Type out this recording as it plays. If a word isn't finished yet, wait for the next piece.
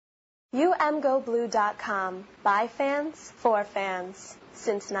UMGoBlue.com. By fans, for fans.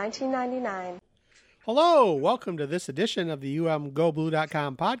 Since 1999. Hello, welcome to this edition of the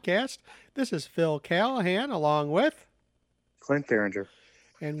UMGoBlue.com podcast. This is Phil Callahan along with Clint Derringer.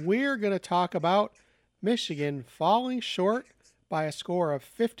 And we're going to talk about Michigan falling short by a score of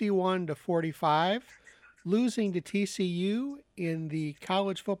 51-45, losing to TCU in the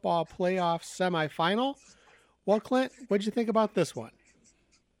college football playoff semifinal. Well, Clint, what'd you think about this one?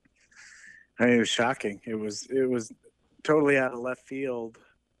 I mean, it was shocking. It was totally out of left field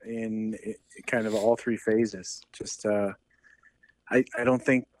in kind of all three phases. Just I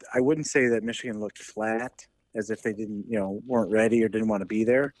wouldn't say that Michigan looked flat, as if they weren't ready or didn't want to be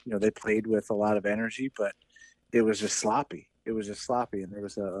there. They played with a lot of energy, but it was just sloppy. And there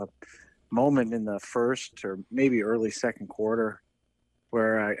was a moment in the first or maybe early second quarter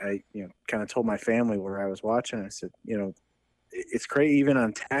where I kind of told my family where I was watching. I said, it's crazy, even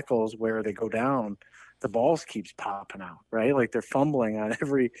on tackles where they go down, the balls keeps popping out, right? Like they're fumbling on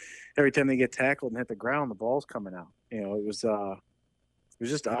every time they get tackled and hit the ground, the ball's coming out. It was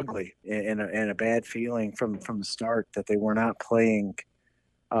just ugly and a bad feeling from the start that they were not playing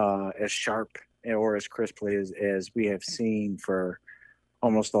as sharp or as crisply as we have seen for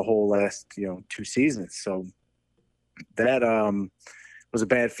almost the whole last two seasons. So that was a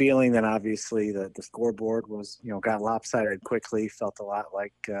bad feeling. Then obviously the scoreboard was got lopsided quickly. Felt a lot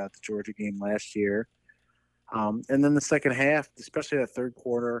like the Georgia game last year. And then the second half, especially that third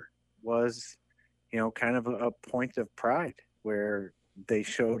quarter, was kind of a point of pride where they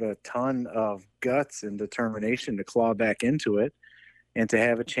showed a ton of guts and determination to claw back into it and to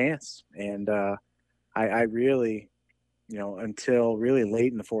have a chance. And I really, until really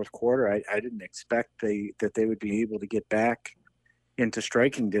late in the fourth quarter, I didn't expect that they would be able to get back into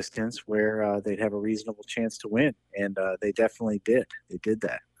striking distance where they'd have a reasonable chance to win. And they definitely did. They did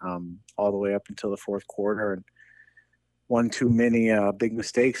that all the way up until the fourth quarter, and one too many big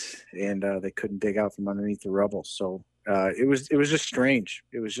mistakes, and they couldn't dig out from underneath the rubble. So it was just strange.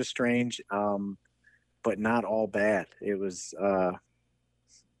 It was just strange, but not all bad. It was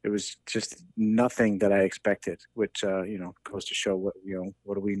just nothing that I expected, which goes to show what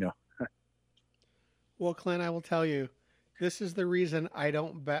do we know. Well, Clint, I will tell you, this is the reason I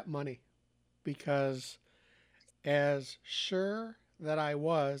don't bet money, because as sure that I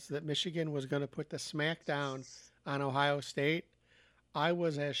was that Michigan was going to put the smack down on Ohio State, I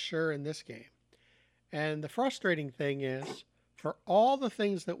was as sure in this game. And the frustrating thing is, for all the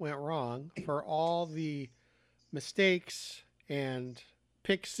things that went wrong, for all the mistakes and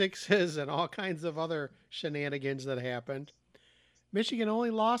pick sixes and all kinds of other shenanigans that happened, Michigan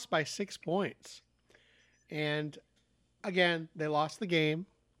only lost by 6 points. And again, they lost the game.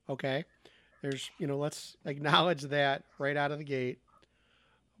 Okay. There's, let's acknowledge that right out of the gate.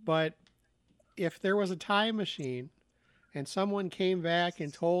 But if there was a time machine and someone came back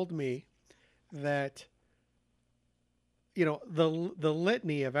and told me that, the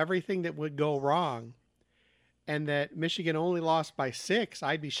litany of everything that would go wrong and that Michigan only lost by 6,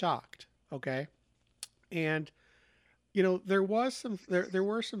 I'd be shocked. Okay. And, there were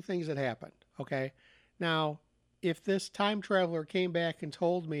some things that happened. Okay. Now, if this time traveler came back and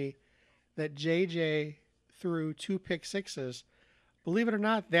told me that JJ threw 2 pick sixes, believe it or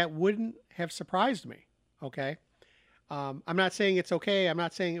not, that wouldn't have surprised me. Okay. I'm not saying it's okay. I'm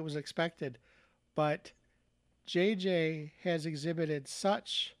not saying it was expected, but JJ has exhibited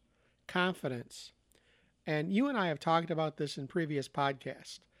such confidence. And you and I have talked about this in previous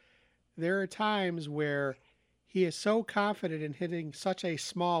podcasts. There are times where he is so confident in hitting such a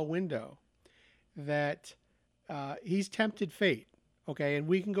small window that he's tempted fate. Okay. And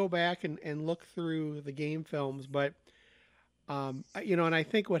we can go back and look through the game films, but, and I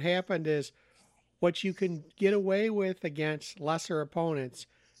think what happened is what you can get away with against lesser opponents,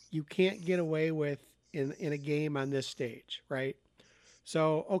 you can't get away with in a game on this stage, right?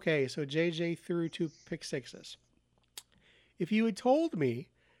 So, okay, so JJ threw 2 pick sixes. If you had told me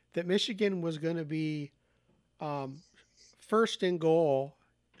that Michigan was going to be first and goal,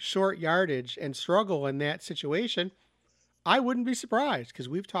 short yardage, and struggle in that situation, I wouldn't be surprised, because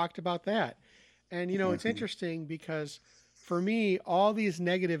we've talked about that. And, it's interesting because for me, all these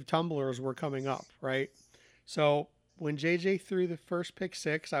negative tumblers were coming up, right? So when JJ threw the first pick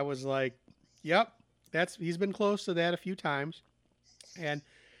six, I was like, yep, he's been close to that a few times. And,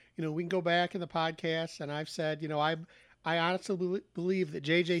 we can go back in the podcast and I've said, I honestly believe that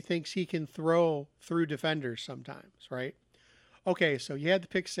JJ thinks he can throw through defenders sometimes, right? Okay, so you had the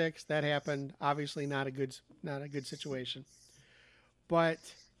pick six, that happened. Obviously not a good situation. But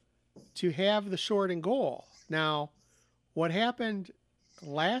to have the short and goal. Now, what happened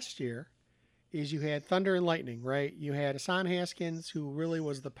last year is you had Thunder and Lightning, right? You had Hassan Haskins, who really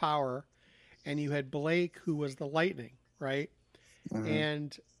was the power, and you had Blake, who was the lightning, right? Mm-hmm.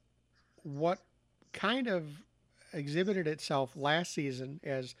 And what kind of exhibited itself last season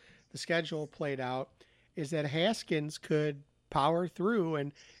as the schedule played out is that Haskins could power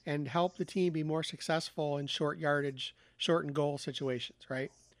through and help the team be more successful in short yardage, short and goal situations,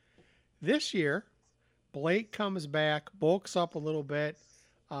 right? This year, Blake comes back, bulks up a little bit,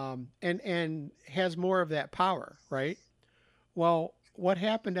 and has more of that power, right? Well, what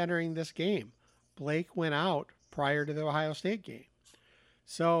happened entering this game? Blake went out prior to the Ohio State game.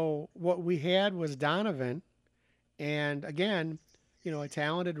 So what we had was Donovan, and again, a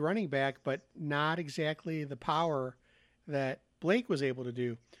talented running back, but not exactly the power that Blake was able to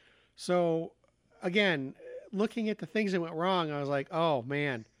do. So again, looking at the things that went wrong, I was like, oh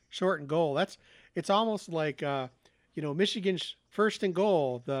man, short and goal. It's almost like Michigan's first and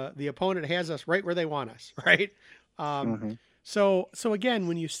goal. The opponent has us right where they want us, right? Um, Mm-hmm. so again,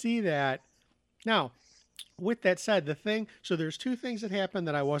 when you see that now, with that said, there's two things that happened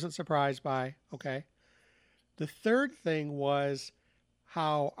that I wasn't surprised by. Okay. The third thing was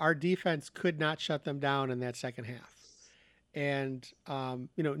how our defense could not shut them down in that second half. And,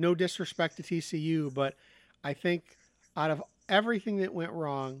 no disrespect to TCU, but I think out of everything that went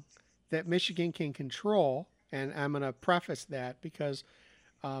wrong that Michigan can control, and I'm going to preface that because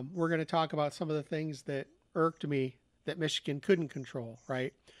we're going to talk about some of the things that irked me that Michigan couldn't control,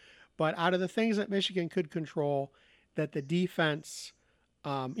 right? But out of the things that Michigan could control, that the defense,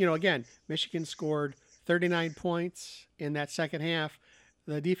 again, Michigan scored 39 points in that second half.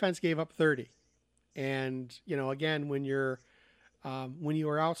 The defense gave up 30. And, again, when you were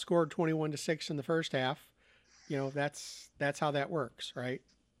outscored 21-6 in the first half, that's how that works, right?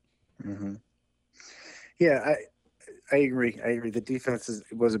 Mm-hmm. Yeah, I agree. I agree. The defense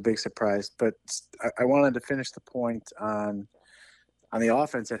was a big surprise, but I wanted to finish the point on the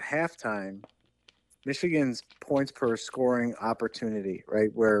offense at halftime. Michigan's points per scoring opportunity, right,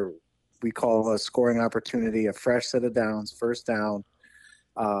 where we call a scoring opportunity a fresh set of downs, first down,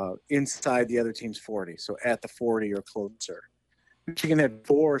 inside the other team's 40, so at the 40 or closer. Michigan had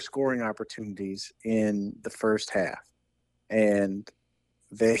 4 scoring opportunities in the first half, and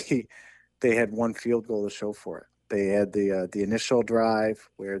they had 1 field goal to show for it. They had the initial drive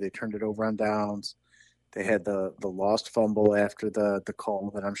where they turned it over on downs. They had the lost fumble after the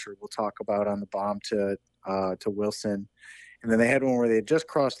call that I'm sure we'll talk about on the bomb to Wilson. And then they had one where they had just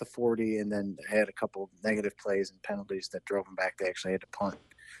crossed the 40 and then had a couple of negative plays and penalties that drove them back. They actually had to punt.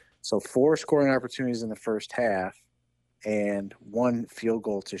 So 4 scoring opportunities in the first half and 1 field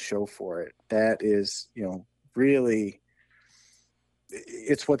goal to show for it. That is, really,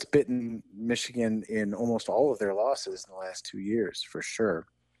 it's what's bitten Michigan in almost all of their losses in the last 2 years, for sure.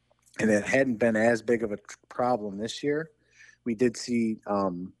 And it hadn't been as big of a problem this year. We did see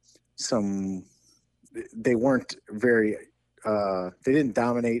they weren't very, they didn't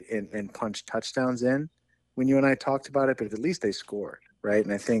dominate and punch touchdowns in when you and I talked about it, but at least they scored, right?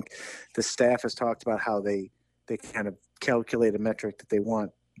 And I think the staff has talked about how they kind of calculate a metric that they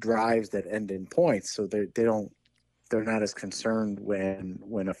want drives that end in points, so they're not as concerned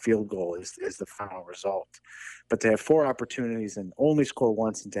when a field goal is the final result. But to have 4 opportunities and only score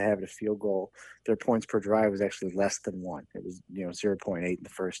once and to have it a field goal, their points per drive was actually less than 1. It was 0.8 in the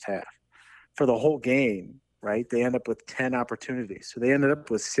first half. For the whole game, right, they end up with 10 opportunities. So they ended up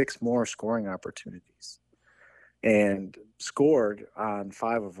with 6 more scoring opportunities and scored on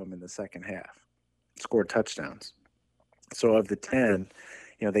 5 of them in the second half, scored touchdowns. So of the 10,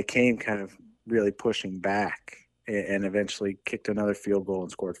 they came kind of really pushing back and eventually kicked another field goal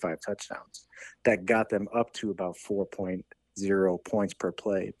and scored 5 touchdowns. That got them up to about 4.0 points per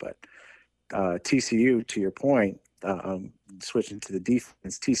play. But TCU, to your point, switching to the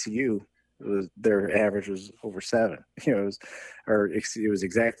defense, TCU, their average was over 7. It was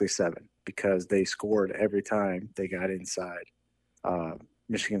exactly 7 because they scored every time they got inside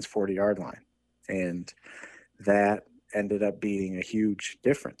Michigan's 40-yard line. And that ended up being a huge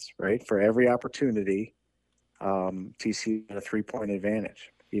difference, right? For every opportunity, TCU had a 3-point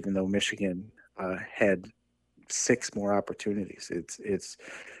advantage, even though Michigan had 6 more opportunities. It's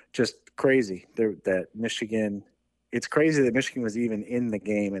just crazy that Michigan. It's crazy that Michigan was even in the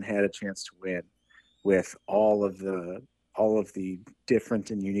game and had a chance to win, with all of the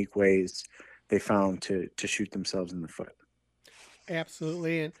different and unique ways they found to shoot themselves in the foot.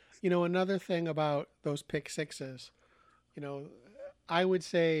 Absolutely, and another thing about those pick sixes, I would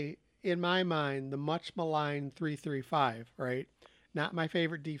say, in my mind, the much maligned 3-3-5, right? Not my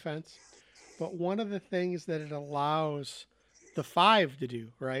favorite defense, but one of the things that it allows the five to do,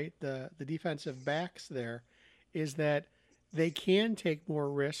 right? The defensive backs there, is that they can take more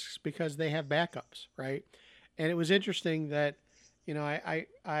risks because they have backups, right? And it was interesting that,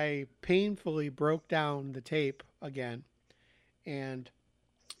 I painfully broke down the tape again. And,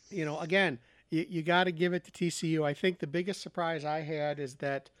 again, you got to give it to TCU. I think the biggest surprise I had is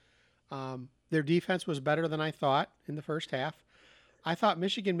that their defense was better than I thought in the first half. I thought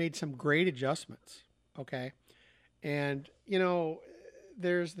Michigan made some great adjustments. Okay. And,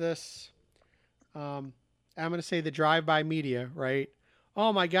 there's this, I'm going to say the drive-by media, right?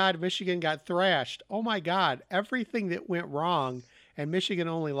 Oh my God, Michigan got thrashed. Oh my God, everything that went wrong, and Michigan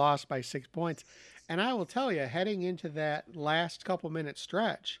only lost by 6 points. And I will tell you, heading into that last couple minute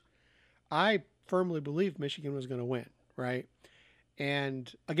stretch, I firmly believed Michigan was going to win, right?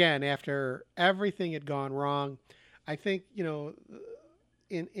 And again, after everything had gone wrong, I think,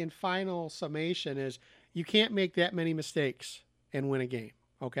 in final summation is you can't make that many mistakes and win a game,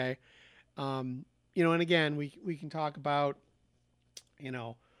 okay? And again, we can talk about, the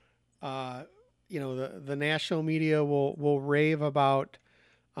national media will rave about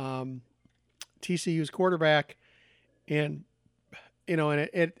TCU's quarterback, and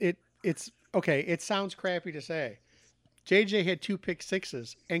it's okay. It sounds crappy to say. JJ had 2 pick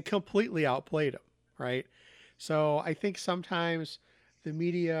sixes and completely outplayed him, right? So I think sometimes the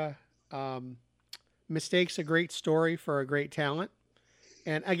media mistakes a great story for a great talent.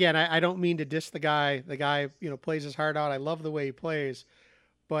 And again, I don't mean to diss the guy. The guy, plays his heart out. I love the way he plays.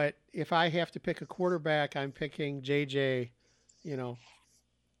 But if I have to pick a quarterback, I'm picking JJ,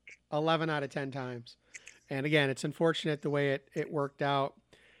 11 out of 10 times. And again, it's unfortunate the way it worked out.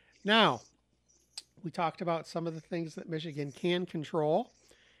 Now, we talked about some of the things that Michigan can control.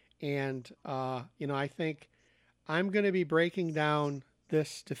 And, I think I'm going to be breaking down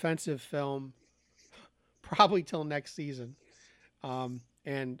this defensive film probably till next season.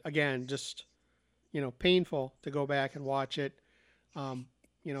 And again, just, painful to go back and watch it.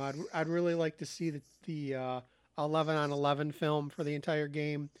 I'd really like to see the 11 on 11 film for the entire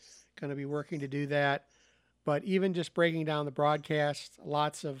game. Going to be working to do that. But even just breaking down the broadcast,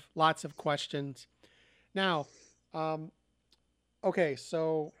 lots of questions. Now, okay,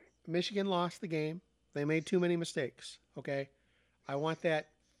 so Michigan lost the game. They made too many mistakes. Okay, I want that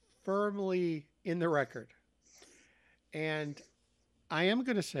firmly in the record. And I am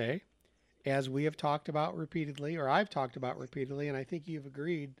going to say, as we have talked about repeatedly, or I've talked about repeatedly, and I think you've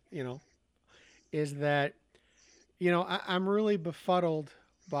agreed, is that, I'm really befuddled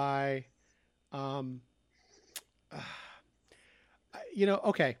by,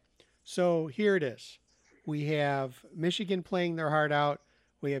 okay, so here it is. We have Michigan playing their heart out.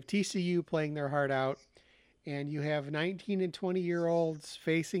 We have TCU playing their heart out. And you have 19 and 20-year-olds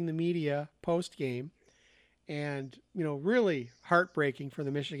facing the media post-game. And, really heartbreaking for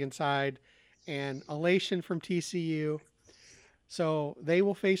the Michigan side and elation from TCU. So they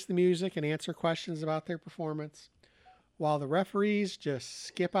will face the music and answer questions about their performance while the referees just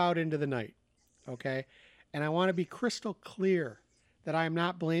skip out into the night. Okay. And I want to be crystal clear that I am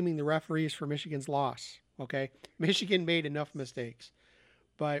not blaming the referees for Michigan's loss. Okay. Michigan made enough mistakes,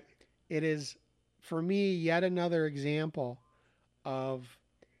 but it is, for me, yet another example of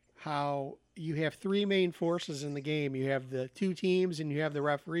how you have 3 main forces in the game. You have the 2 teams and you have the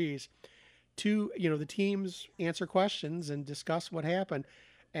referees. The teams answer questions and discuss what happened.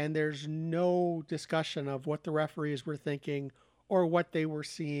 And there's no discussion of what the referees were thinking or what they were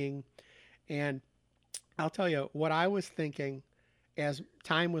seeing. And I'll tell you what I was thinking as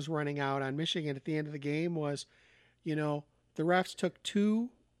time was running out on Michigan at the end of the game was, the refs took 2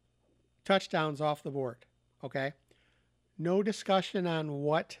 touchdowns off the board. Okay. No discussion on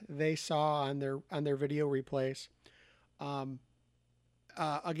what they saw on their video replays.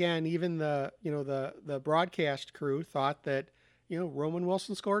 Again, even the broadcast crew thought that, Roman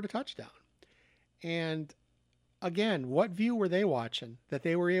Wilson scored a touchdown. And again, what view were they watching that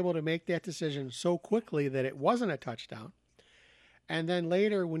they were able to make that decision so quickly that it wasn't a touchdown? And then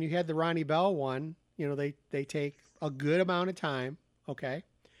later, when you had the Ronnie Bell one, they take a good amount of time. Okay.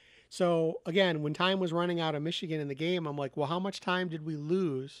 So again, when time was running out of Michigan in the game, I'm like, well, how much time did we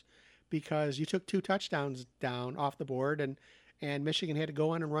lose because you took 2 touchdowns down off the board and Michigan had to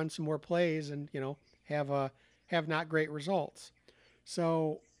go in and run some more plays and, have not great results.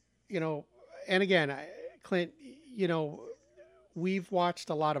 So, and again, Clint, we've watched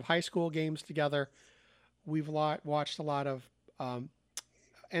a lot of high school games together. We've watched a lot of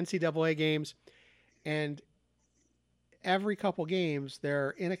NCAA games, and every couple games, there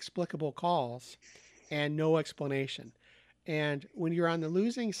are inexplicable calls and no explanation. And when you're on the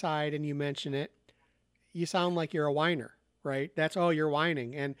losing side and you mention it, you sound like you're a whiner. right? That's all you're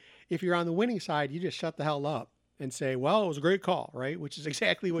whining. And if you're on the winning side, you just shut the hell up and say, well, it was a great call, right? Which is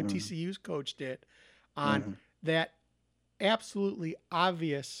exactly what Mm-hmm. TCU's coach did on Mm-hmm. that absolutely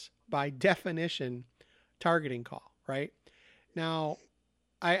obvious, by definition, targeting call, right? Now,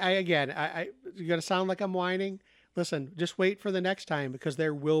 you're going to sound like I'm whining. Listen, just wait for the next time, because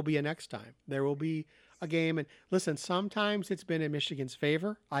there will be a next time. There will be a game. And listen, sometimes it's been in Michigan's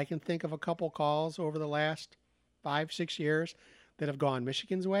favor. I can think of a couple calls over the last 5, 6 years that have gone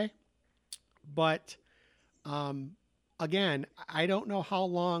Michigan's way. But um, again, I don't know how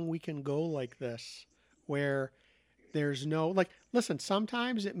long we can go like this, where there's no, like, listen,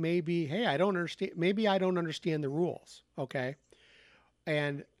 sometimes it may be, hey, I don't understand. Maybe I don't understand the rules. Okay.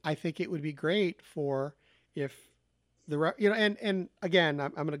 And I think it would be great for, if and again,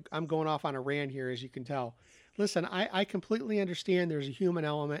 I'm going off on a rant here, as you can tell. Listen, I completely understand there's a human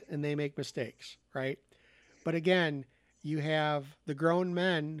element and they make mistakes, right? But again, you have the grown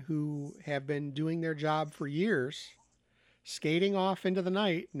men who have been doing their job for years, skating off into the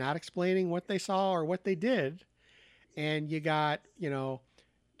night, not explaining what they saw or what they did. And you got,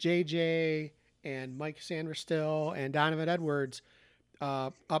 JJ and Mike Sanders-Still and Donovan Edwards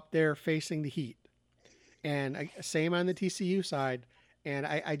up there facing the heat. And same on the TCU side. And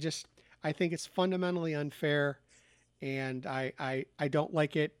I think it's fundamentally unfair, and I don't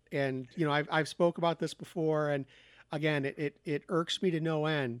like it. And I've spoke about this before, and again, it irks me to no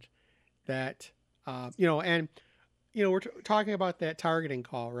end that we're talking about that targeting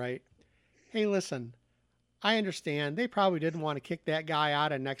call, right? Hey, listen, I understand they probably didn't want to kick that guy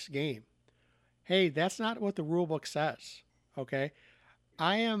out of next game. Hey, that's not what the rule book says. Okay,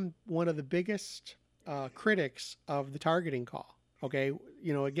 I am one of the biggest critics of the targeting call. Okay,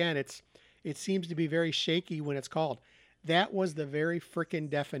 again, it seems to be very shaky when it's called. That was the very freaking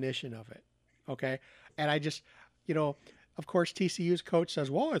definition of it. Okay, and I just, of course, TCU's coach says,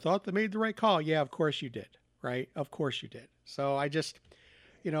 "Well, I thought they made the right call." Yeah, of course you did, right? Of course you did. So I just,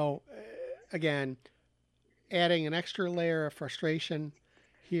 again, adding an extra layer of frustration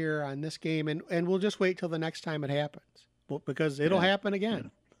here on this game, and we'll just wait till the next time it happens, because it'll happen again.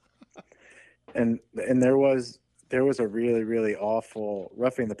 And there was a really, really awful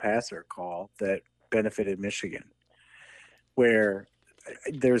roughing the passer call that benefited Michigan, where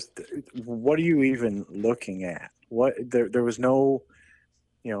what are you even looking at? There was no,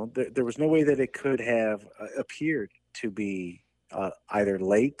 there was no way that it could have appeared to be either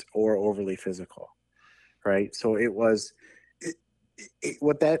late or overly physical, right? So it was.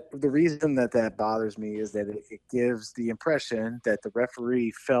 The reason that bothers me is that it gives the impression that the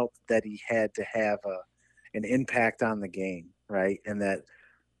referee felt that he had to have an impact on the game, right? And that,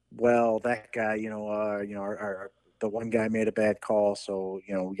 well, that guy, the one guy made a bad call, so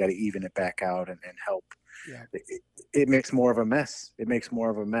we got to even it back out and help. Yeah. It makes more of a mess. It makes more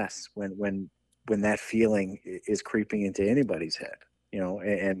of a mess when that feeling is creeping into anybody's head.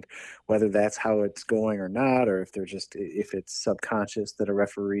 And whether that's how it's going or not, or if it's subconscious that a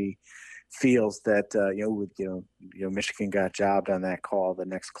referee feels that Michigan got jobbed on that call, the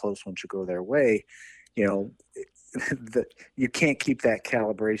next close one should go their way. You can't keep that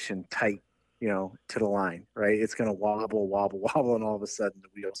calibration tight, to the line, right? It's going to wobble, and all of a sudden the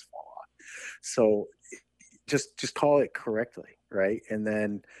wheels fall off. So just call it correctly, right? And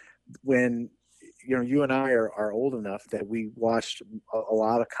then when you and I are old enough that we watched a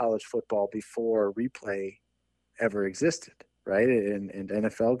lot of college football before replay ever existed, right? And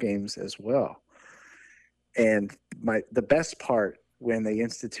NFL games as well. And the best part when they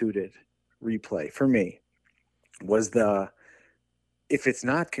instituted replay for me was if it's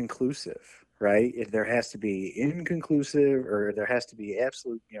not conclusive, right? If there has to be inconclusive, or there has to be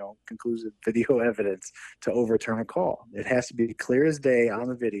absolute, conclusive video evidence to overturn a call. It has to be clear as day on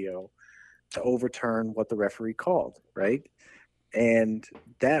the video to overturn what the referee called, right? And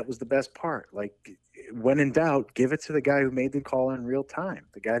that was the best part. Like, when in doubt, give it to the guy who made the call in real time,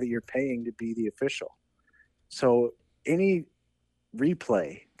 the guy that you're paying to be the official. So any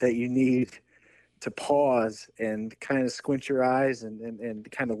replay that you need to pause and kind of squint your eyes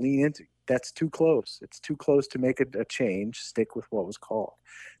and kind of lean into, that's too close. It's too close to make a change. Stick with what was called.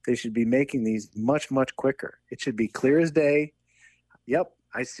 They should be making these much, much quicker. It should be clear as day. Yep,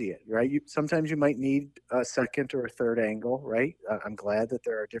 I see it, right? Sometimes you might need a second or a third angle, right? I'm glad that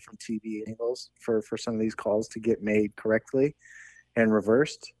there are different TV angles for some of these calls to get made correctly and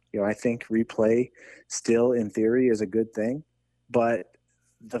reversed. I think replay still, in theory, is a good thing, but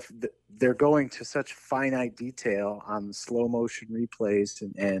they're going to such finite detail on slow motion replays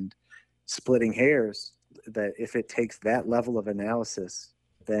and splitting hairs that if it takes that level of analysis,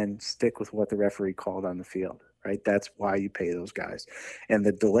 then stick with what the referee called on the field. right? That's why you pay those guys. And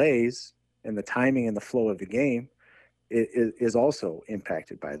the delays and the timing and the flow of the game is also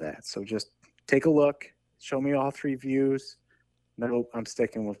impacted by that. So just take a look, show me all 3 views. No, I'm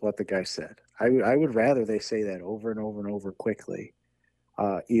sticking with what the guy said. I would rather they say that over and over and over quickly,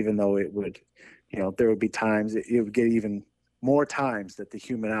 even though it would, there would be times it would get even more times that the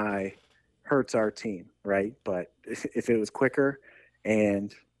human eye hurts our team, right? But if it was quicker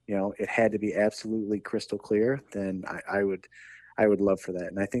and it had to be absolutely crystal clear, then I would love for that.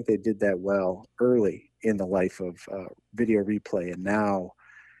 And I think they did that well early in the life of video replay, and now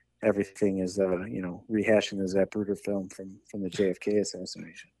everything is rehashing the Zapruder film from the JFK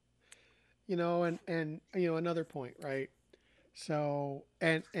assassination. And another point, right? So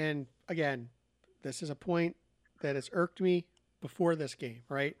and again, this is a point that has irked me before this game,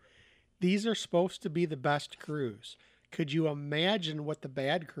 right? These are supposed to be the best crews. Could you imagine what the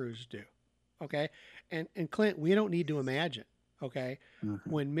bad crews do? Okay. And Clint, we don't need to imagine. Okay. Mm-hmm.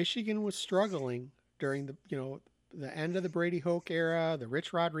 When Michigan was struggling during the end of the Brady Hoke era, the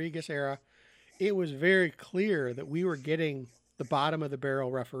Rich Rodriguez era, it was very clear that we were getting the bottom of the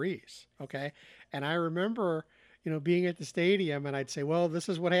barrel referees. Okay. And I remember, being at the stadium, and I'd say, well, this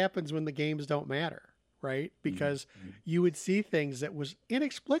is what happens when the games don't matter. Right. Because you would see things that was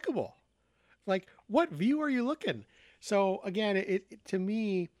inexplicable. Like, what view are you looking? So again, it to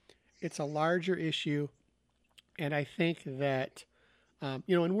me, it's a larger issue. And I think that, and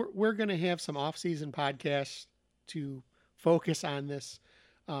we're going to have some off-season podcasts to focus on this,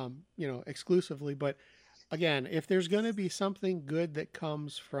 exclusively. But again, if there's going to be something good that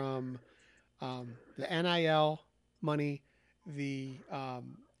comes from the NIL money, the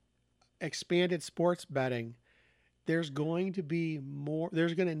expanded sports betting, there's going to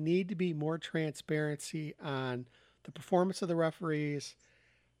need to be more transparency on the performance of the referees,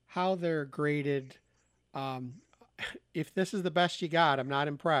 how they're graded. If this is the best you got, I'm not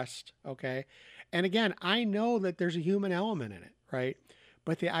impressed. Okay. And again, I know that there's a human element in it, right?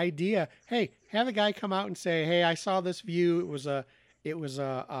 But the idea, hey, have a guy come out and say, hey, I saw this view. It was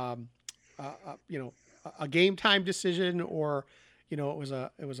a game time decision, or,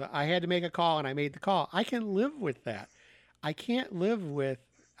 I had to make a call and I made the call. I can live with that. I can't live with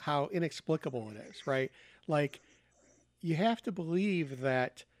how inexplicable it is, right? Like, you have to believe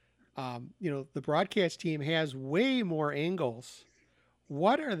that, the broadcast team has way more angles.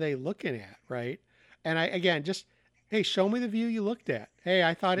 What are they looking at, right? And hey, show me the view you looked at. Hey,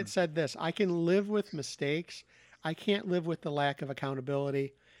 I thought it said this. I can live with mistakes. I can't live with the lack of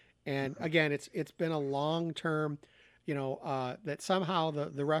accountability. And again, it's been a long-term, that somehow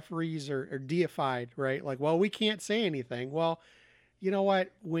the referees are deified, right? Like, well, we can't say anything. Well, you know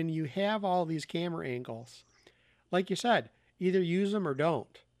what? When you have all these camera angles, like you said, either use them or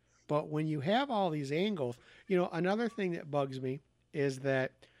don't. But when you have all these angles, another thing that bugs me is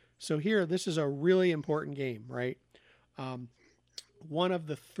that, so here, this is a really important game, right? One of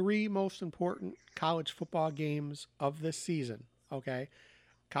the 3 most important college football games of this season, okay?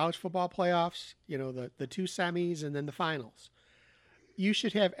 College football playoffs, the 2 semis and then the finals. You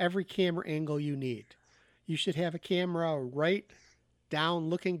should have every camera angle you need. You should have a camera right down,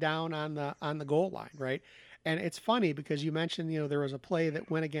 looking down on the goal line, right? And it's funny because you mentioned, there was a play that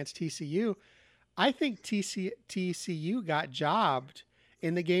went against TCU. I think TCU got jobbed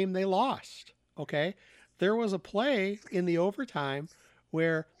in the game they lost. Okay. There was a play in the overtime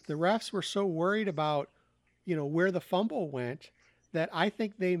where the refs were so worried about, where the fumble went, that I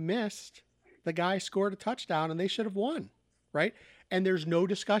think they missed. The guy scored a touchdown and they should have won. Right. And there's no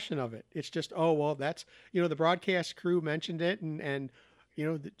discussion of it. It's just, oh, well, that's, the broadcast crew mentioned it and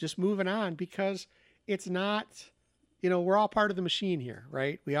just moving on, because it's not, we're all part of the machine here,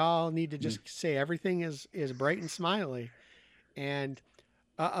 right? We all need to just say everything is bright and smiley. And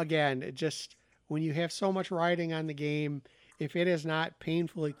again, it just, when you have so much riding on the game, if it is not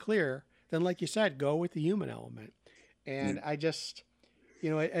painfully clear, then like you said, go with the human element. And I just,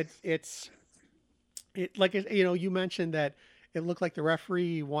 it's like, you mentioned that it looked like the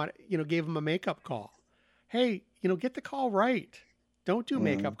referee gave him a makeup call. Hey, get the call right. Don't do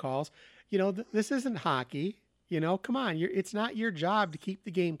makeup calls. This isn't hockey. Come on. It's not your job to keep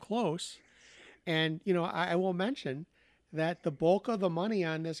the game close. And, I will mention that the bulk of the money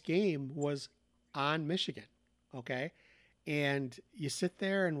on this game was on Michigan. Okay. And you sit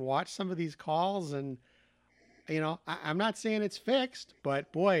there and watch some of these calls and, I'm not saying it's fixed,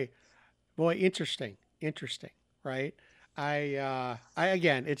 but boy, interesting. Right.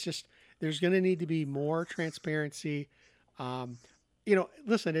 Again, it's just, there's going to need to be more transparency.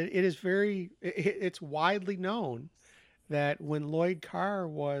 Listen, it's widely known that when Lloyd Carr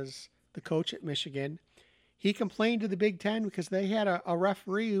was the coach at Michigan, he complained to the Big Ten because they had a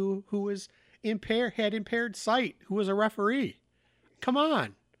referee who was had impaired sight, who was a referee. Come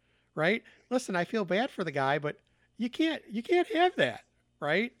on, right? Listen, I feel bad for the guy, but you can't have that,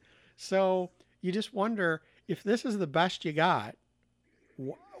 right? So you just wonder if this is the best you got.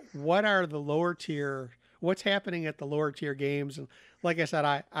 What are the lower tier? What's happening at the lower tier games? And like I said,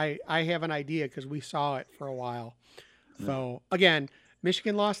 I have an idea because we saw it for a while. So again,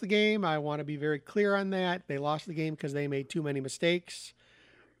 Michigan lost the game. I want to be very clear on that. They lost the game because they made too many mistakes.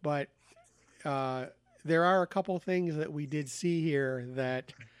 But there are a couple of things that we did see here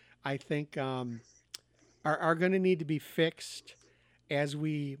that I think are going to need to be fixed as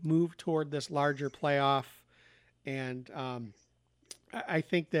we move toward this larger playoff. And I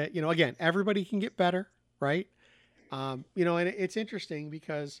think that, again, everybody can get better, right? And it's interesting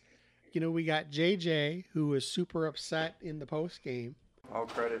because, we got JJ, who was super upset in the post game. All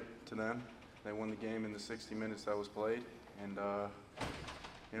credit to them. They won the game in the 60 minutes that was played. And,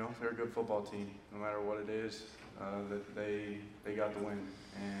 they're a good football team. No matter what it is, that they got the win.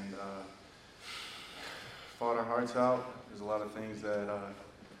 And fought our hearts out. There's a lot of things that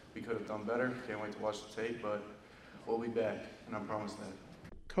we could have done better. Can't wait to watch the tape, but we'll be back, and I promise that.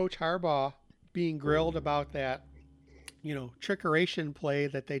 Coach Harbaugh being grilled about that, trickeration play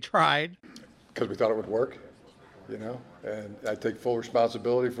that they tried. Because we thought it would work, and I take full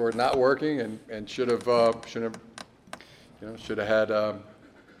responsibility for it not working, and should have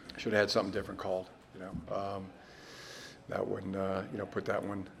had something different called. That wouldn't put that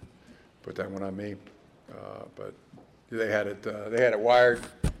one on me. But they had it wired,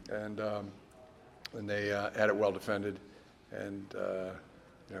 and they had it well defended, and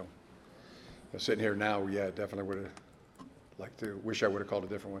sitting here now, definitely would have wish I would have called a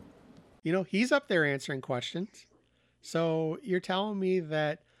different one. He's up there answering questions. So you're telling me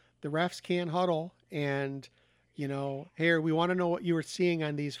that the refs can't huddle and, here, we want to know what you were seeing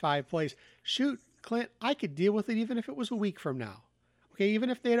on these 5 plays. Shoot, Clint, I could deal with it even if it was a week from now. Okay, even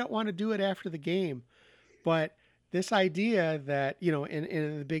if they don't want to do it after the game. But this idea that,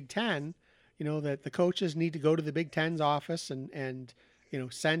 in the Big Ten, that the coaches need to go to the Big Ten's office and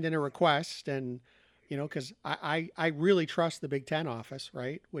send in a request and, because I really trust the Big Ten office,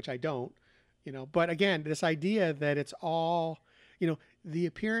 right? Which I don't, but again, this idea that it's all, the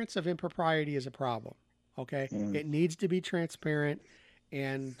appearance of impropriety is a problem. Okay. It needs to be transparent.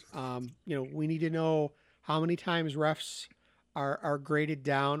 And, we need to know how many times refs are graded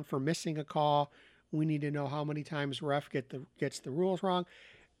down for missing a call. We need to know how many times ref gets the rules wrong.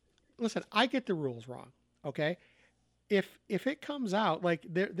 Listen, I get the rules wrong. Okay. If it comes out, like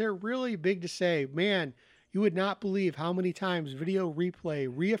they're really big to say, man, you would not believe how many times video replay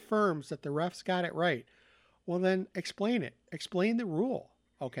reaffirms that the refs got it right. Well, then explain it. Explain the rule.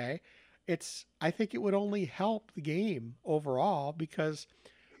 Okay. I think it would only help the game overall because,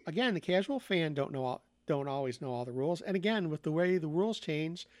 again, the casual fan don't always know all the rules. And again, with the way the rules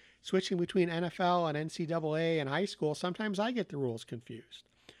change, switching between NFL and NCAA and high school, sometimes I get the rules confused.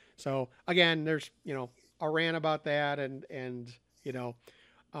 So again, there's, a rant about that and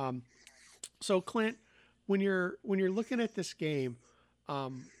so Clint, when you're looking at this game,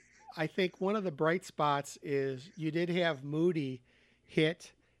 I think one of the bright spots is you did have Moody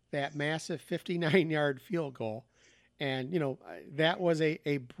hit that massive 59-yard field goal. And, that was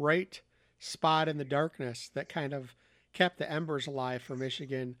a bright spot in the darkness that kind of kept the embers alive for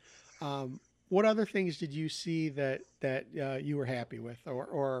Michigan. What other things did you see that you were happy with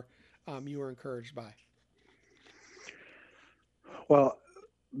or you were encouraged by? Well,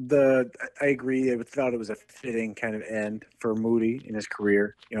 I agree. I thought it was a fitting kind of end for Moody in his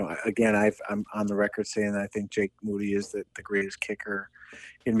career. Again, I'm on the record saying that I think Jake Moody is the greatest kicker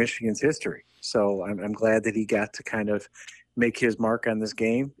in Michigan's history. So I'm glad that he got to kind of make his mark on this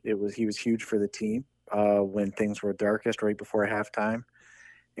game. He was huge for the team when things were darkest right before halftime,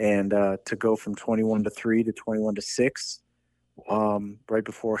 and to go from 21-3 to 21-6 right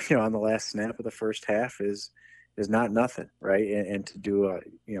before on the last snap of the first half is not nothing, right? And to do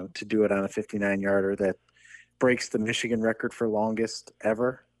it on a 59-yarder that breaks the Michigan record for longest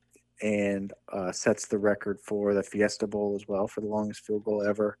ever, and sets the record for the Fiesta Bowl as well for the longest field goal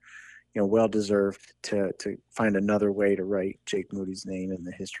ever. Well deserved to find another way to write Jake Moody's name in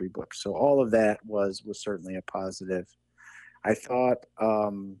the history book. So all of that was certainly a positive. I thought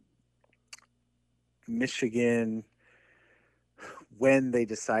Michigan, when they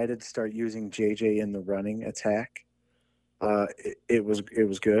decided to start using JJ in the running attack, it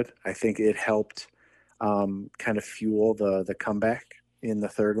was good. I think it helped kind of fuel the comeback in the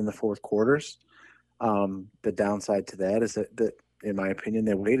third and the fourth quarters. The downside to that is that in my opinion,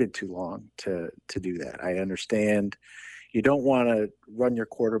 they waited too long to do that. I understand you don't want to run your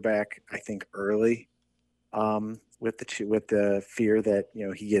quarterback, I think, early, with the fear that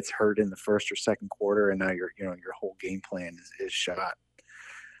he gets hurt in the first or second quarter, and now your whole game plan is shot.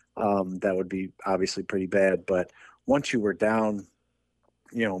 That would be obviously pretty bad. But once you were down,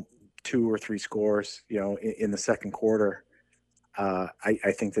 2 or 3 scores, in the second quarter,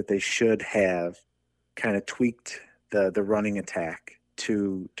 I think that they should have kind of tweaked the running attack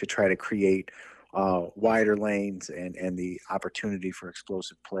to try to create wider lanes and the opportunity for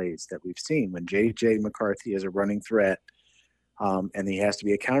explosive plays that we've seen. When J.J. McCarthy is a running threat, and he has to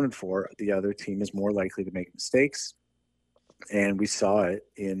be accounted for, the other team is more likely to make mistakes. And we saw it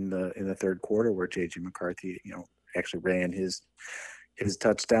in the third quarter where J.J. McCarthy, actually ran his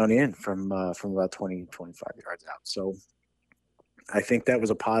touchdown in from about 20, 25 yards out. So I think that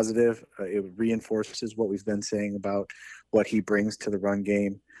was a positive. It reinforces what we've been saying about what he brings to the run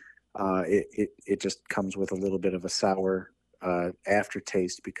game. It just comes with a little bit of a sour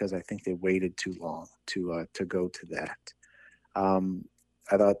aftertaste because I think they waited too long to go to that.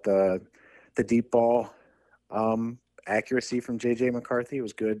 I thought the deep ball accuracy from J.J. McCarthy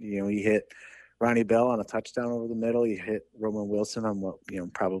was good. He hit Ronnie Bell on a touchdown over the middle. He hit Roman Wilson on what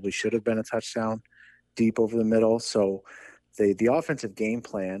probably should have been a touchdown deep over the middle. So the offensive game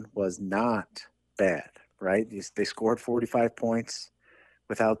plan was not bad, right? They scored 45 points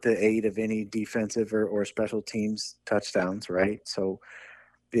without the aid of any defensive or special teams touchdowns, right? So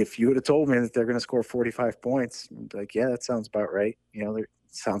if you would have told me that they're going to score 45 points, I'd be like, yeah, that sounds about right. It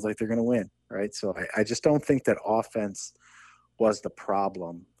sounds like they're going to win, right? So I just don't think that offense was the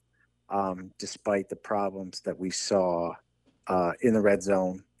problem, despite the problems that we saw in the red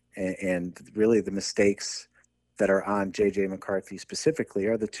zone and really the mistakes that are on J.J. McCarthy specifically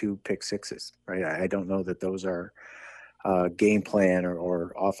are the 2 pick sixes, right? I don't know that those are game plan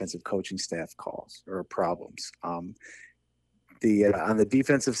or offensive coaching staff calls or problems. On the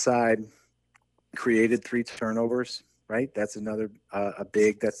defensive side, created 3 turnovers, right? That's another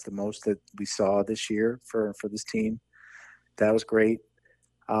that's the most that we saw this year for this team. That was great.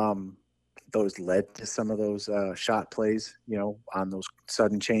 Those led to some of those shot plays, on those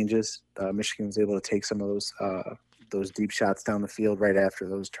sudden changes. Michigan was able to take some of those deep shots down the field right after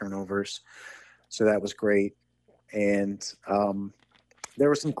those turnovers. So that was great. And there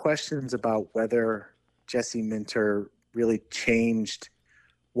were some questions about whether Jesse Minter really changed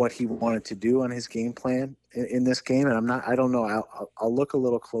what he wanted to do on his game plan in this game. And I don't know. I'll look a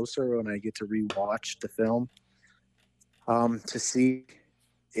little closer when I get to rewatch the film to see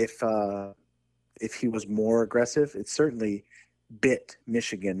if he was more aggressive. It certainly bit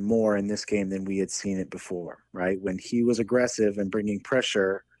Michigan more in this game than we had seen it before, right? When he was aggressive and bringing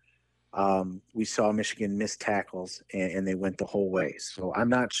pressure, we saw Michigan miss tackles and they went the whole way. So I'm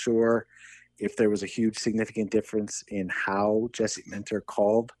not sure if there was a huge significant difference in how Jesse Minter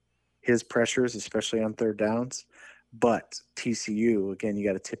called his pressures, especially on third downs. But TCU, again, you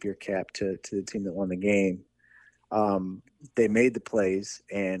got to tip your cap to the team that won the game. They made the plays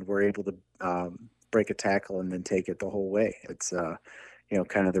and were able to break a tackle and then take it the whole way. It's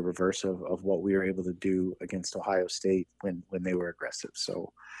kind of the reverse of what we were able to do against Ohio State when they were aggressive.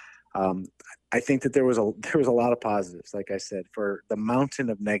 So I think that there was a lot of positives, like I said, for the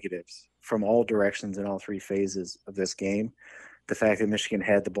mountain of negatives from all directions in all 3 phases of this game. The fact that Michigan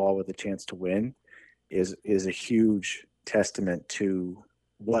had the ball with a chance to win is a huge testament to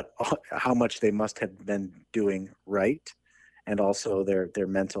how much they must have been doing right, and also their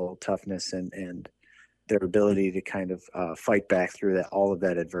mental toughness and their ability to kind of fight back through all of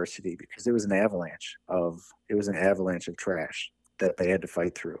that adversity, because it was an avalanche of trash that they had to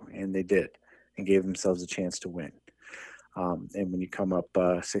fight through, and they did, and gave themselves a chance to win. And when you come up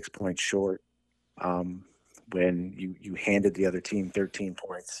 6 points short, when you handed the other team 13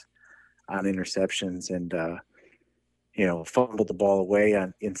 points on interceptions and fumbled the ball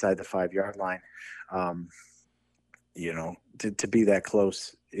away inside the 5-yard line, to be that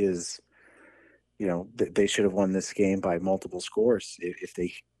close is, they should have won this game by multiple scores if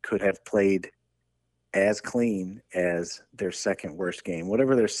they could have played as clean as their second worst game.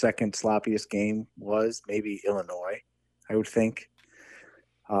 Whatever their second sloppiest game was, maybe Illinois, I would think.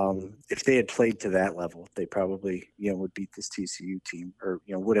 If they had played to that level, they probably, would beat this TCU team, or,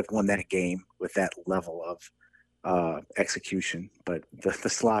 would have won that game with that level of execution. But the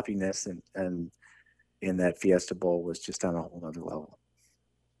sloppiness and in that Fiesta Bowl was just on a whole other level.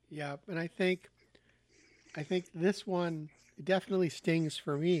 Yeah, and I think this one definitely stings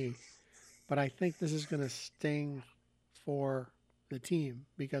for me, but I think this is going to sting for the team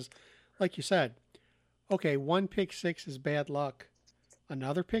because, like you said, okay, 1 pick six is bad luck,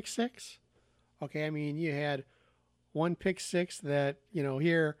 another pick six. Okay, I mean, you had one pick six that,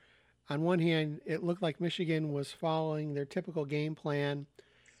 here on one hand, it looked like Michigan was following their typical game plan.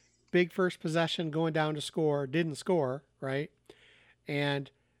 Big first possession, going down to score, didn't score, right?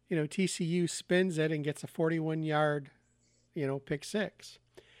 And, TCU spins it and gets a 41-yard, pick six.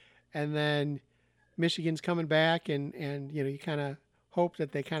 And then Michigan's coming back and you kind of hope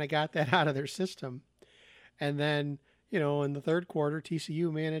that they kind of got that out of their system. And then, in the third quarter, TCU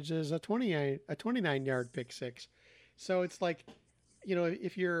manages a 29-yard pick six. So it's like,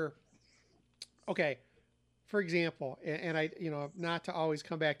 if you're, okay, for example, and I, not to always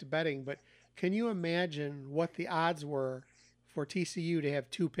come back to betting, but can you imagine what the odds were for TCU to have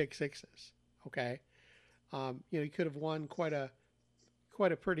two pick sixes? Okay. You could have won quite a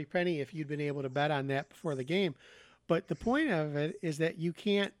pretty penny if you'd been able to bet on that before the game. But the point of it is that you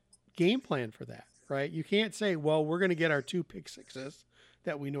can't game plan for that, right? You can't say, well, we're going to get our two pick sixes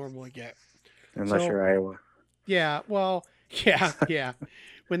that we normally get. Unless you're Iowa. Yeah, well, yeah.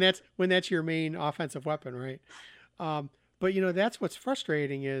 when that's your main offensive weapon, right? But that's what's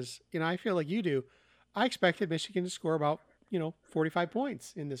frustrating is, I feel like you do. I expected Michigan to score about 45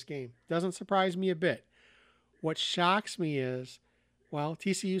 points in this game. Doesn't surprise me a bit. What shocks me is, well,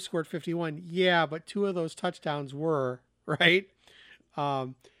 TCU scored 51. Yeah, but two of those touchdowns were, right?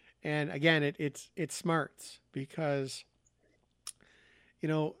 And again, it's smarts because,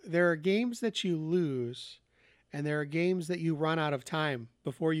 there are games that you lose and there are games that you run out of time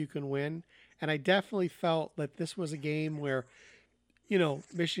before you can win. And I definitely felt that this was a game where,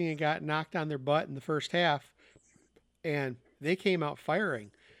 Michigan got knocked on their butt in the first half and they came out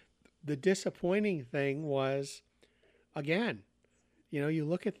firing. The disappointing thing was, again, you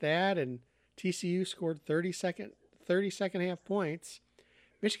look at that and TCU scored 30 second half points.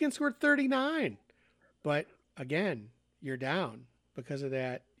 Michigan scored 39. But again, you're down because of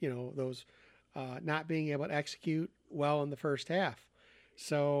that, those not being able to execute well in the first half.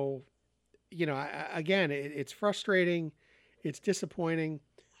 So, again, it's frustrating. It's disappointing.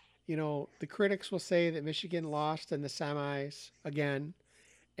 The critics will say that Michigan lost in the semis again,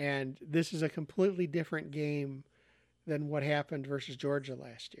 and this is a completely different game than what happened versus Georgia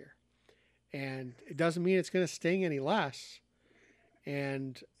last year. And it doesn't mean it's going to sting any less.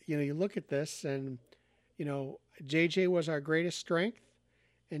 And, you look at this and, JJ was our greatest strength,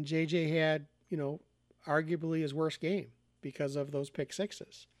 and JJ had, arguably his worst game because of those pick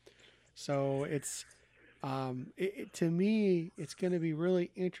sixes. So it's, to me, it's going to be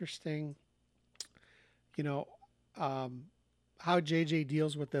really interesting, how JJ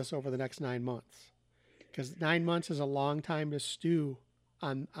deals with this over the next 9 months, because 9 months is a long time to stew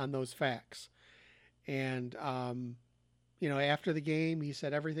on those facts. And, after the game, he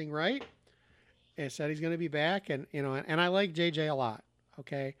said everything right and said he's going to be back. And, and I like JJ a lot.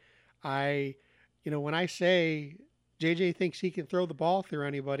 Okay. When I say JJ thinks he can throw the ball through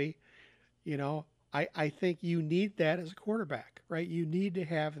anybody, I think you need that as a quarterback, right? You need to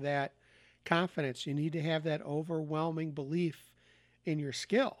have that confidence. You need to have that overwhelming belief in your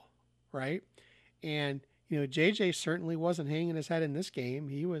skill, right? And, JJ certainly wasn't hanging his head in this game.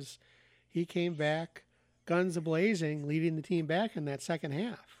 He came back guns a-blazing, leading the team back in that second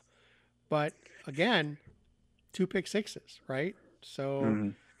half. But again, two pick sixes, right?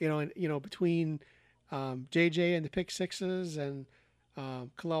 So, between JJ and the pick sixes and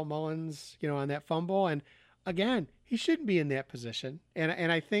Kalel Mullins, on that fumble. And again, he shouldn't be in that position.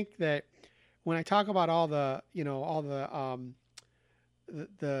 And I think that when I talk about all the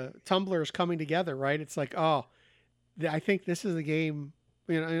tumblers coming together, right? It's like, I think this is the game,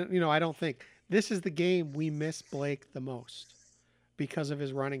 I don't think this is the game we miss Blake the most because of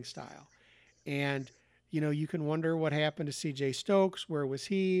his running style. And, you can wonder what happened to CJ Stokes. Where was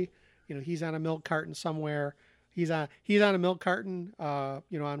he? He's on a milk carton somewhere. He's on a milk carton, on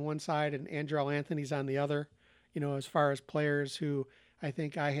one side, and Andrell Anthony's on the other, as far as players who I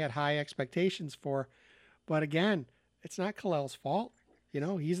think I had high expectations for. But again, it's not Kalel's fault.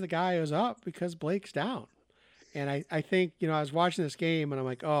 He's the guy who's up because Blake's down. And I think, I was watching this game and I'm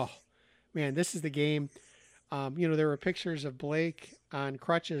like, oh, man, this is the game. There were pictures of Blake on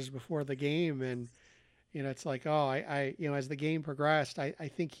crutches before the game. And, it's like, as the game progressed, I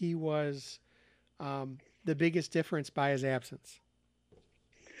think he was the biggest difference by his absence.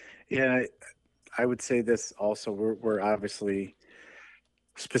 Yeah, I would say this also. We're obviously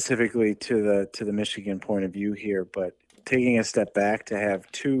specifically to the Michigan point of view here, but taking a step back to have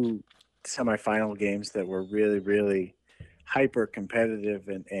two semifinal games that were really, really hyper competitive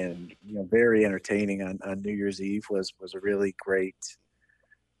and very entertaining on New Year's Eve was a really great,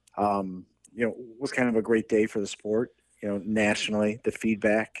 was kind of a great day for the sport. nationally, the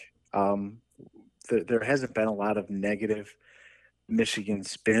feedback, there hasn't been a lot of negative Michigan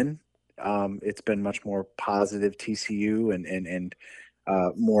spin. It's been much more positive TCU and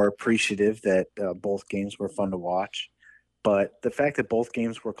more appreciative that both games were fun to watch. But the fact that both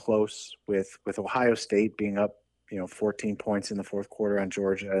games were close, with Ohio State being up, 14 points in the fourth quarter on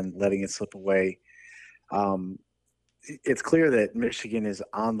Georgia and letting it slip away, it's clear that Michigan is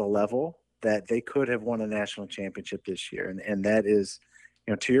on the level that they could have won a national championship this year. And that is,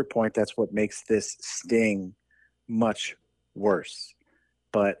 to your point, that's what makes this sting much worse.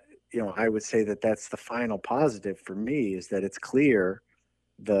 But, I would say that that's the final positive for me, is that it's clear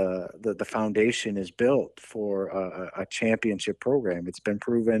the foundation is built for a championship program. It's been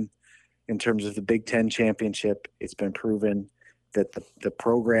proven in terms of the Big Ten championship. It's been proven that the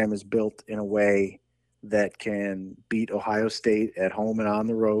program is built in a way that can beat Ohio State at home and on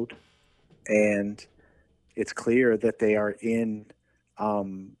the road. And it's clear that they are in,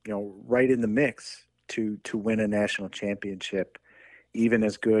 right in the mix to win a national championship, even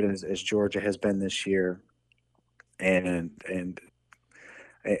as good as Georgia has been this year, and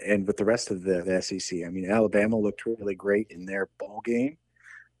with the rest of the SEC. I mean, Alabama looked really great in their bowl game,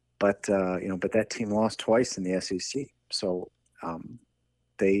 but that team lost twice in the SEC. So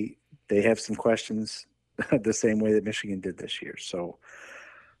they have some questions the same way that Michigan did this year. So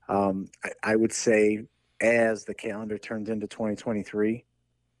I would say, as the calendar turns into 2023,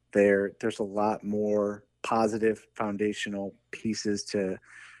 there's a lot more positive foundational pieces to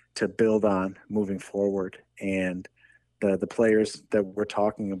build on moving forward. And the players that we're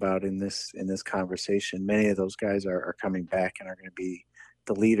talking about in this conversation, many of those guys are coming back and are going to be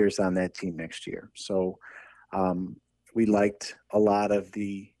the leaders on that team next year. So we liked a lot of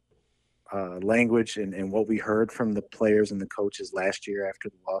the language and what we heard from the players and the coaches last year after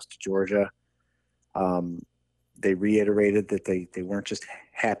the loss to Georgia. They reiterated that they weren't just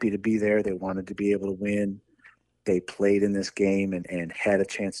happy to be there. They wanted to be able to win. They played in this game and had a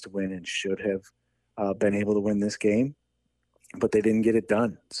chance to win and should have been able to win this game, but they didn't get it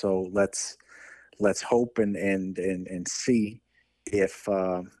done. So let's hope and see if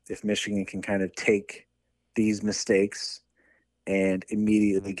Michigan can kind of take these mistakes and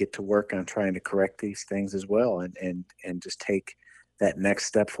immediately get to work on trying to correct these things as well, and just take that next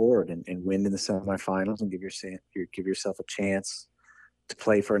step forward and win in the semifinals and give yourself a chance to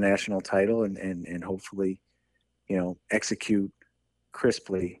play for a national title and hopefully, execute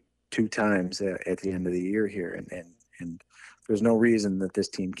crisply 2 times at the end of the year here. And there's no reason that this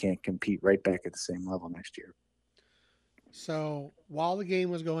team can't compete right back at the same level next year. So while the game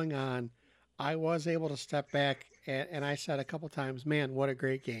was going on, I was able to step back and I said a couple times, man, what a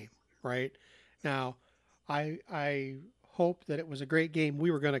great game, right? Now, I hope that it was a great game.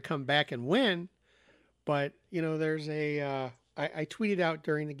 We were going to come back and win, but, there's I tweeted out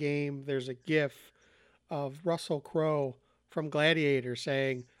during the game, there's a GIF of Russell Crowe from Gladiator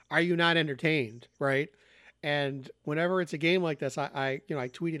saying, "Are you not entertained?" Right? And whenever it's a game like this, I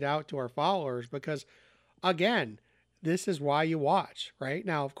tweeted out to our followers because, again, this is why you watch, right?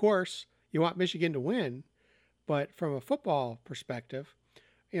 Now, of course, you want Michigan to win, but from a football perspective,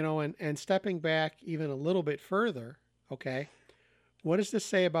 and stepping back even a little bit further, okay, what does this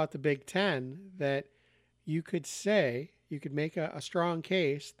say about the Big Ten that you could make a strong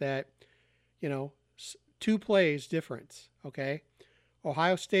case that, 2 plays difference, okay?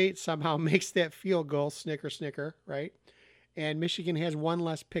 Ohio State somehow makes that field goal, snicker, right? And Michigan has 1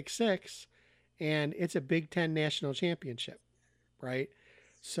 less pick six, and it's a Big Ten national championship, right?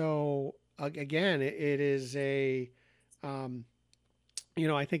 So again, it is I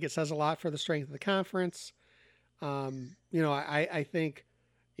think it says a lot for the strength of the conference. I think,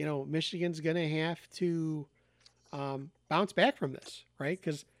 Michigan's going to have to bounce back from this, right?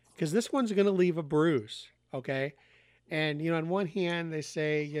 Because this one's going to leave a bruise, okay? And, on one hand, they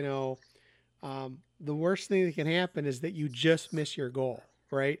say, the worst thing that can happen is that you just miss your goal,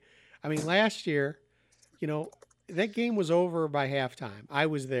 right? I mean, last year, that game was over by halftime. I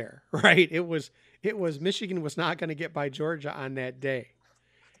was there, right? It was Michigan was not going to get by Georgia on that day.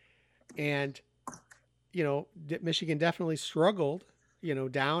 And, Michigan definitely struggled,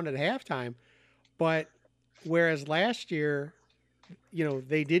 down at halftime. But whereas last year,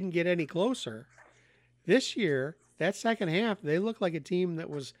 they didn't get any closer, this year, that second half, they looked like a team that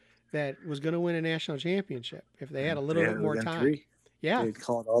was going to win a national championship if they had a little bit more time. 3. Yeah. They'd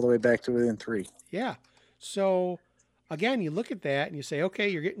call it all the way back to within 3. Yeah. So, again, you look at that and you say, okay,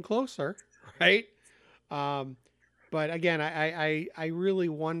 you're getting closer, right? But again, I really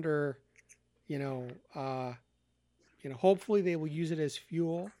wonder, hopefully they will use it as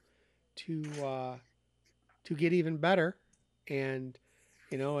fuel to to get even better. And,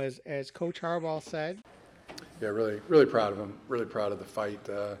 you know, as Coach Harbaugh said, yeah, really, really proud of them. Really proud of the fight.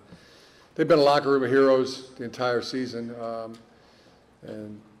 They've been a locker room of heroes the entire season,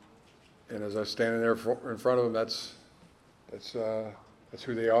 and as I was standing there in front of them, that's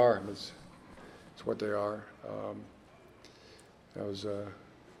who they are. And it's what they are. I was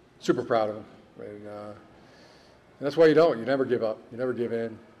super proud of them, and that's why you never give up, you never give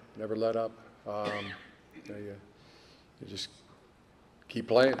in, you never let up. You know, you just keep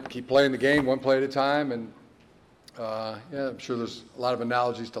playing the game one play at a time, and yeah, I'm sure there's a lot of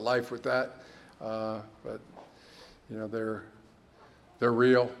analogies to life with that, but you know, they're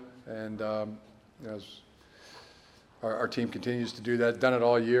real, and you know, our team continues to do that. Done it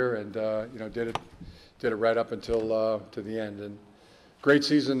all year, and you know, did it right up until to the end. And great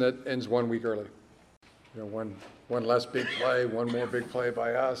season that ends 1 week early. You know, one less big play, one more big play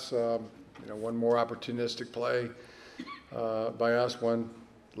by us. You know, one more opportunistic play by us, one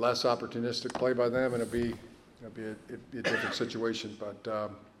less opportunistic play by them, and it'd be a different situation.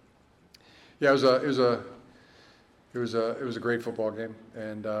 But yeah, it was a great football game,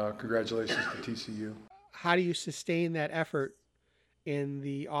 and congratulations to TCU. how do you sustain that effort in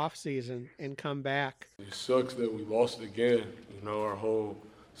the off season and come back? It sucks that we lost again. You know, our whole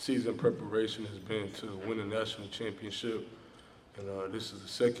season preparation has been to win a national championship. And this is the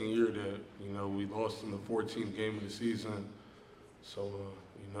second year that, you know, we lost in the 14th game of the season. So,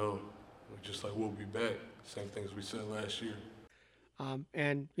 you know, we're just like, we'll be back. Same things we said last year.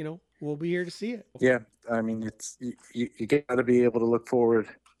 And, you know, we'll be here to see it. Yeah, I mean, it's you got to be able to look forward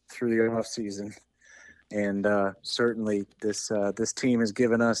through the off season, and certainly this team has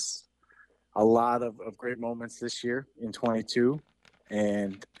given us a lot of great moments this year in 22,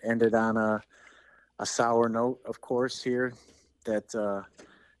 and ended on a sour note, of course, here that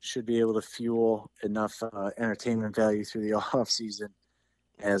should be able to fuel enough entertainment value through the off season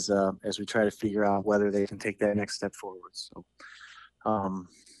as we try to figure out whether they can take that next step forward. So.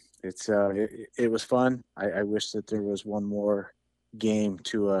 It was fun. I wish that there was one more game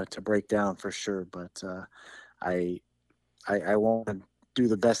to break down for sure, but I want to do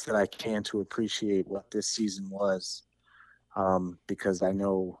the best that I can to appreciate what this season was, because I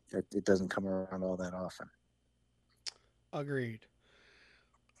know that it doesn't come around all that often. Agreed.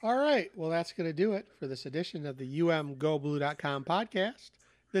 All right. Well, that's going to do it for this edition of the umgoblue.com podcast.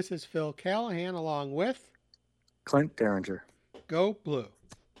 This is Phil Callahan along with Clint Derringer. Go Blue.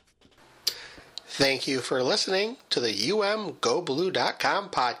 Thank you for listening to the umgoblue.com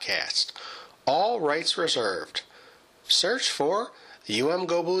podcast. All rights reserved. Search for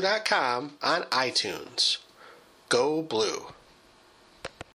umgoblue.com on iTunes. Go Blue.